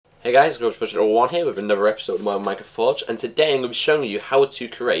Hey guys, it's Project01 here with another episode of my Minecraft Forge, and today I'm going to be showing you how to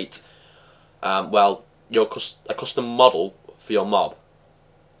create, a custom model for your mob.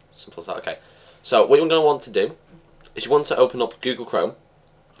 Simple as that. Okay. So what you're going to want to do is you want to open up Google Chrome,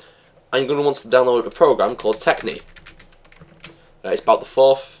 and you're going to want to download a program called Techni. It's about the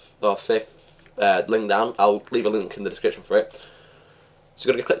fourth or fifth link down. I'll leave a link in the description for it. So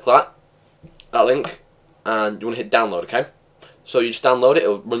you're going to click that link, and you want to hit download. Okay. So you just download it.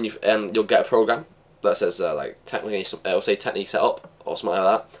 It'll run you, you'll get a program that says like Techni. It'll say Techni setup or something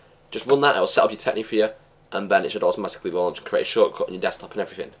like that. Just run that. It'll set up your Techni for you, and then it should automatically launch and create a shortcut on your desktop and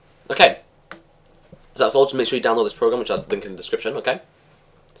everything. Okay. So that's all. Just make sure you download this program, which I'll link in the description. Okay.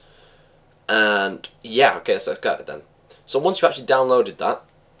 And yeah, okay. So let's get it then. So once you've actually downloaded that,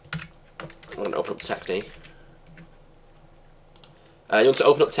 I'm going to open up Techni. You want to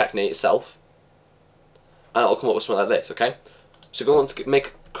open up Techni itself, and it'll come up with something like this. Okay. So you're going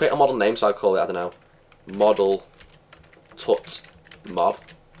to create a model name, so I'll call it, I don't know, model tut mob.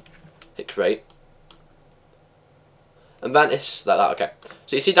 Hit create. And then it's just like that, okay.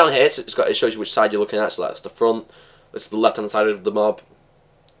 So you see down here, it shows you which side you're looking at, so that's the front, this is the left hand side of the mob,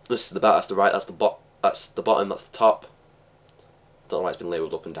 this is the back, that's the right, that's the bottom, that's the top. Don't know why it's been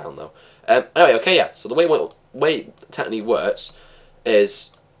labelled up and down though. Anyway, okay, yeah, so the way Techni works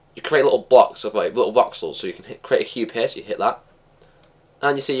is you create little blocks of like little voxels, so you can create a cube here, so you hit that.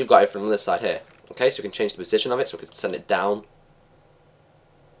 And you see you've got it from this side here. Okay, so we can change the position of it, so we can send it down.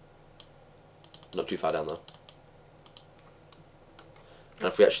 Not too far down though. And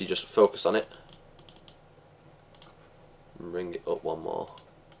if we actually just focus on it, bring it up one more.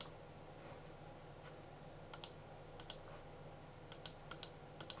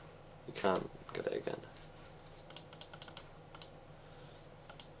 You can't get it again.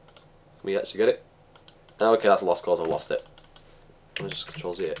 Can we actually get it? Oh, okay, that's a lost cause, I've lost it. Let me just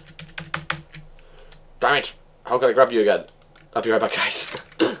Control Z it. Damn it! How can I grab you again? I'll be right back, guys.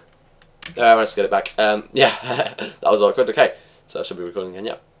 Let's get it back. Yeah, that was awkward. Okay, so I should be recording again.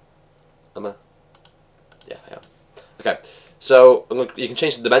 Yeah, yeah, I am. Okay, so you can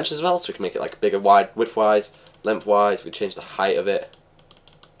change the dimensions as well, so we can make it like bigger, wide, width-wise, length-wise. We can change the height of it,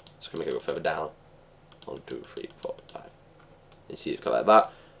 so we can make it go further down. 1, 2, 3, 4, 5. You see it go like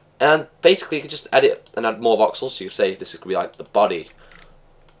that. And basically you can just edit and add more voxels, so you can say this could be like the body.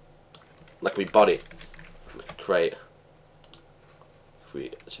 That could be body. We could create, if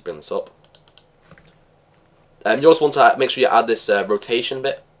we should bring this up. You also want to make sure you add this rotation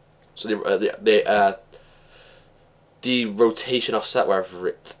bit. So the rotation offset, wherever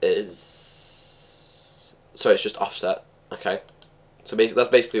it is. Sorry, it's just offset. Okay. So that's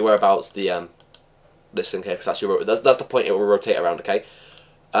basically whereabouts the this thing here, because that's the point it will rotate around. Okay.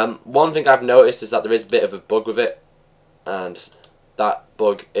 One thing I've noticed is that there is a bit of a bug with it, and that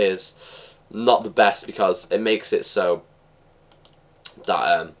bug is not the best because it makes it so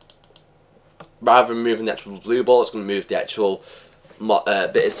that rather than moving the actual blue ball, it's going to move the actual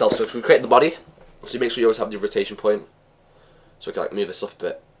bit itself. So if we create the body, so you make sure you always have the rotation point, so we can like move this up a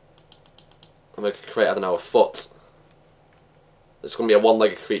bit, and we can create, I don't know, a foot. It's going to be a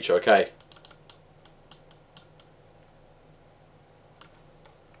one-legged creature, okay?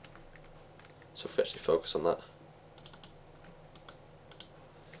 So if we actually focus on that,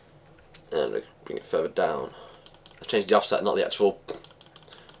 and we bring it further down. I've changed the offset, not the actual.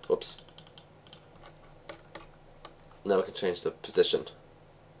 Whoops. Now we can change the position.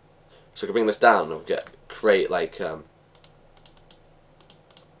 So we can bring this down and create like. Damn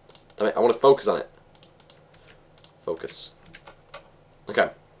it, I want to focus on it. Focus.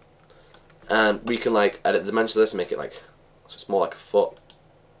 Okay. And we can like edit the dimensions of this and make it like so it's more like a foot.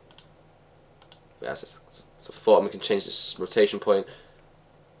 Yes, it's a foot, and we can change this rotation point.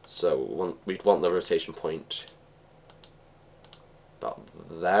 So we'd want the rotation point about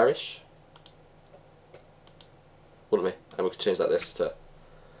there-ish, wouldn't we? And we could change this to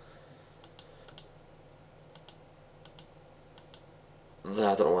there.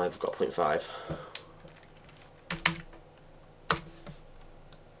 I don't know why I've got 0.5.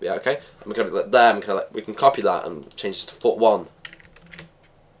 Yeah, okay. And we can like there. And we can copy that and change it to foot 1.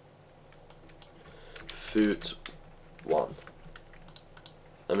 Foot 1,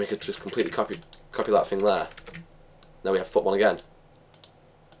 and we could just completely copy that thing there. Now we have foot 1 again,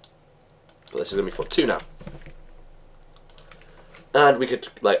 but this is going to be foot 2 now. And we could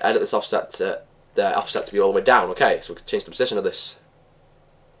like edit this offset to be all the way down. Okay, so we could change the position of this.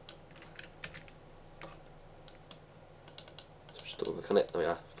 So just double click on it. There we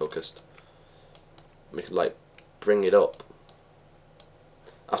are, focused. And we could like bring it up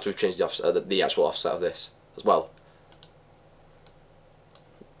after we've changed the offset, the actual offset of this as well.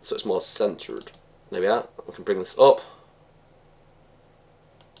 so it's more centered. There we are. We can bring this up.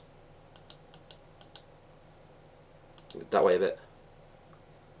 That way a bit.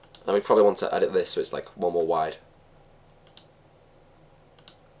 And we probably want to edit this so it's like one more wide.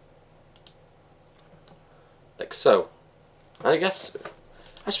 Like so. I guess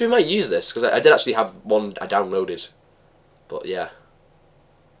actually we might use this because I did actually have one I downloaded. But yeah.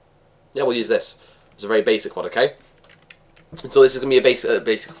 Yeah, we'll use this. It's a very basic one, okay? So this is gonna be a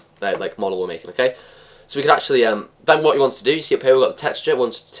basic like model we're making, okay? So we could actually then what you want to do, you see up here we've got the texture, we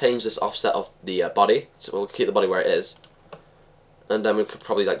want to change this offset of the body. So we'll keep the body where it is. And then we could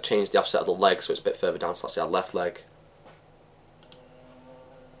probably like change the offset of the leg so it's a bit further down, so that's our left leg.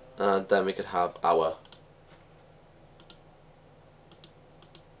 And then we could have our,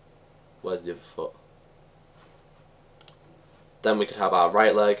 where's the other foot? Then we could have our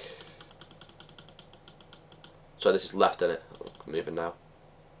right leg. So this is left, in it. Moving now.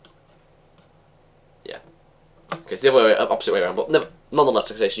 Yeah. Okay, it's the other way, opposite way around, but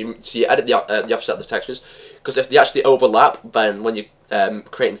nonetheless, okay, so you edit the offset of the textures, because if they actually overlap, then when you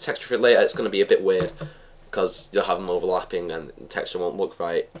creating the texture for it later, it's going to be a bit weird, because you'll have them overlapping and the texture won't look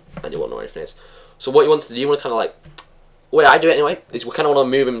right, and you won't know where anything is. So what you want to do, you want to kind of like, the way I do it anyway, is we kind of want to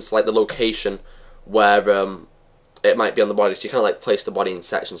move them to like the location where it might be on the body, so you kind of like place the body in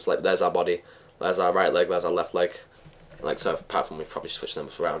sections, so like there's our body, there's our right leg, there's our left leg, like so, apart from we probably switch them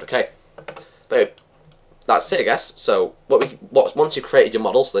around, okay. But that's it, I guess. So once you've created your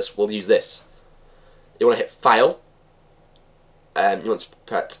models, we'll use this. You want to hit File, and you want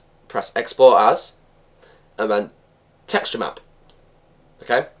to press Export As, and then Texture Map.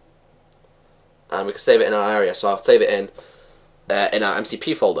 Okay, and we can save it in our area. So I'll save it in our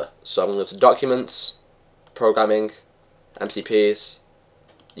MCP folder. So I'm going to go to Documents, Programming, MCPs,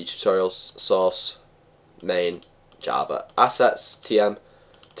 Tutorials, Source, Main, Java, Assets, TM,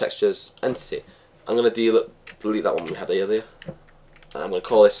 Textures, Entity. I'm going to delete that one we had earlier. And I'm going to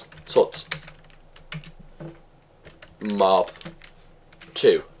call this Tut Mob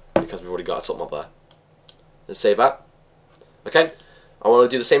 2 because we've already got a Tut Mob there. Let's save that. Okay, I want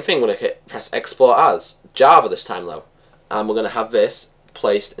to do the same thing. I'm going to press Export As Java this time though, and we're going to have this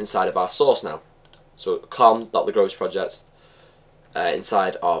placed inside of our source now. So com.thegroversproject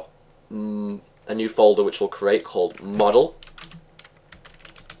inside of a new folder which we'll create called Model.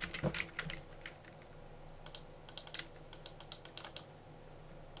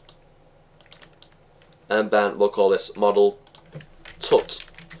 And then we'll call this model tut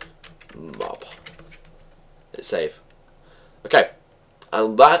mob. Hit save. Okay,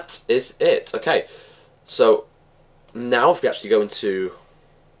 and that is it. Okay, so now if we actually go into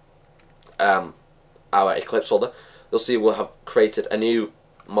our Eclipse folder, you'll see we'll have created a new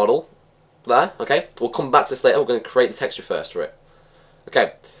model there. Okay, we'll come back to this later. We're going to create the texture first for it.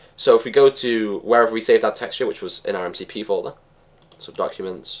 Okay, so if we go to wherever we saved our texture, which was in our MCP folder, so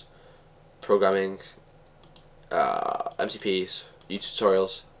Documents, Programming, MCPs,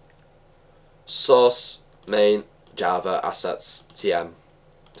 Tutorials, Source, Main, Java, Assets, TM,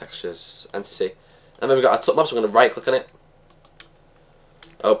 Textures, Entity, and then we've got our Tut Mob, so we're going to right click on it,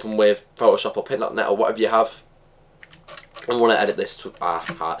 open with Photoshop or Paint.net or whatever you have, and we want to edit this to our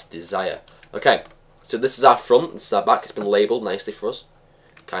heart's desire. Okay, so this is our front, this is our back, it's been labelled nicely for us,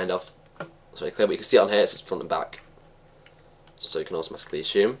 kind of, so you can see it on here, it says front and back, so you can automatically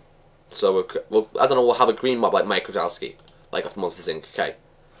assume. So I don't know, we'll have a green mob like Mike Wazowski, like off Monsters Inc. Okay,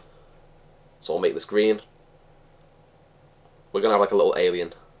 so we'll make this green. We're gonna have like a little alien.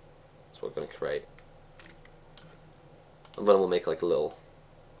 That's what we're gonna create, and then we'll make like a little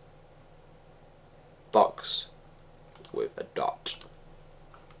box with a dot.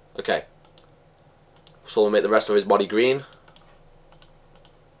 Okay, so we'll make the rest of his body green.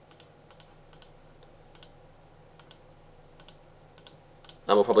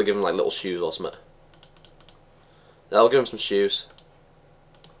 And we'll probably give him like little shoes or something. Yeah, I'll give him some shoes.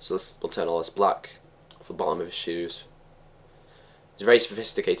 So we'll turn all this black for the bottom of his shoes. He's a very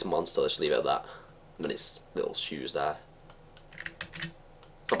sophisticated monster, let's leave it at that. And then his little shoes there.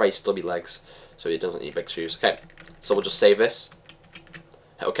 Got very stubby legs, so he doesn't need big shoes. Okay, so we'll just save this.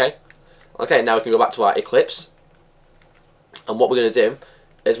 Okay. Okay, now we can go back to our Eclipse. And what we're going to do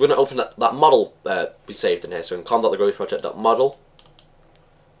is we're going to open that model we saved in here. So in com.thegroversproject.model.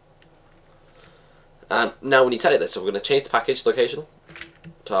 And now we need to edit this, so we're going to change the package location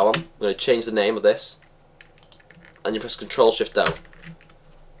to our one. We're going to change the name of this, and you press Ctrl-Shift-O. And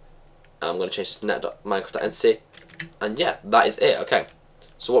I'm going to change this to net.minecraft.entity, and yeah, that is it. Okay,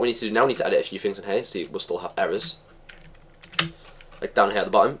 so what we need to do now, we need to edit a few things in here. See, we'll still have errors, like down here at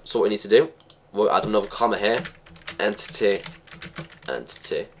the bottom. So what we need to do, we'll add another comma here, entity,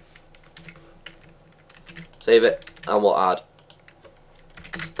 entity, Save it, and we'll add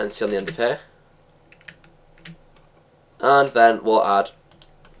NC on the end of here. And then we'll add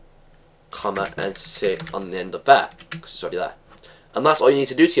comma NC on the end of there, because it's already there. And that's all you need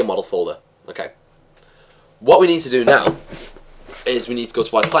to do to your model folder. Okay. What we need to do now is we need to go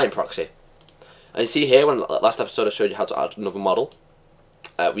to our client proxy. And you see here, when last episode I showed you how to add another model,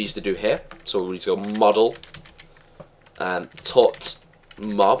 we used to do here. So we need to go model, tut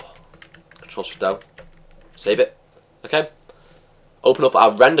mob, Control Shift down, save it. Okay. Open up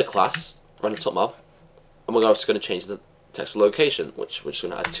our render class, render tut mob, and we're also going to change the textual location, which we're just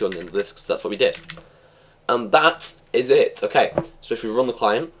going to add 2 on the end of this because that's what we did. And that is it. Okay. So if we run the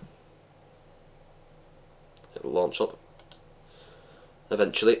client, it'll launch up.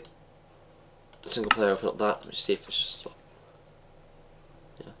 Eventually, single player, open up that. Let me see if it's just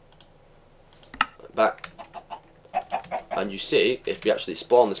back. And you see, if we actually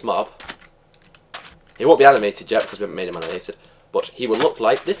spawn this mob, he won't be animated yet because we haven't made him animated, but he will look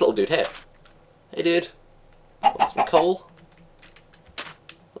like this little dude here. Hey dude, want some coal?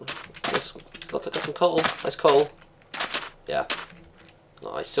 Look, I got some coal. Nice coal. Yeah.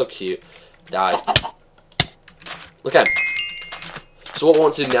 Oh, he's so cute. Die. Okay. So what we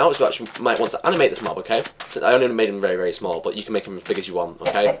want to do now is we actually might want to animate this mob, okay? So I only made him very, very small, but you can make him as big as you want,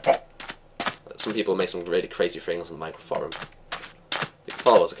 okay? Some people make some really crazy things on the Minecraft forum. You can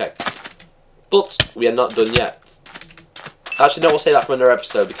follow us, okay? But we are not done yet. Actually, no, we'll say that for another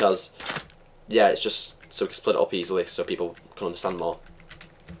episode because, yeah, it's just so we can split it up easily so people can understand more.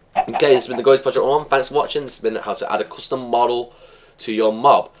 Okay, this has been the Goys Project 1. Thanks for watching. This has been how to add a custom model to your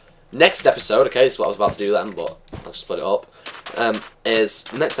mob. Next episode, okay, this is what I was about to do then, but I'll split it up.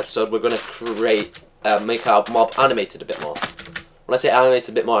 Is next episode we're going to create, make our mob animated a bit more. When I say animated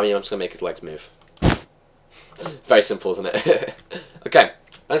a bit more, I mean I'm just going to make his legs move. Very simple, isn't it? Okay,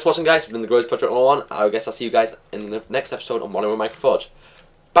 thanks for watching, guys. It's been the Goys Project 101. I guess I'll see you guys in the next episode of Modern Minecraft Forge.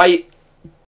 Bye!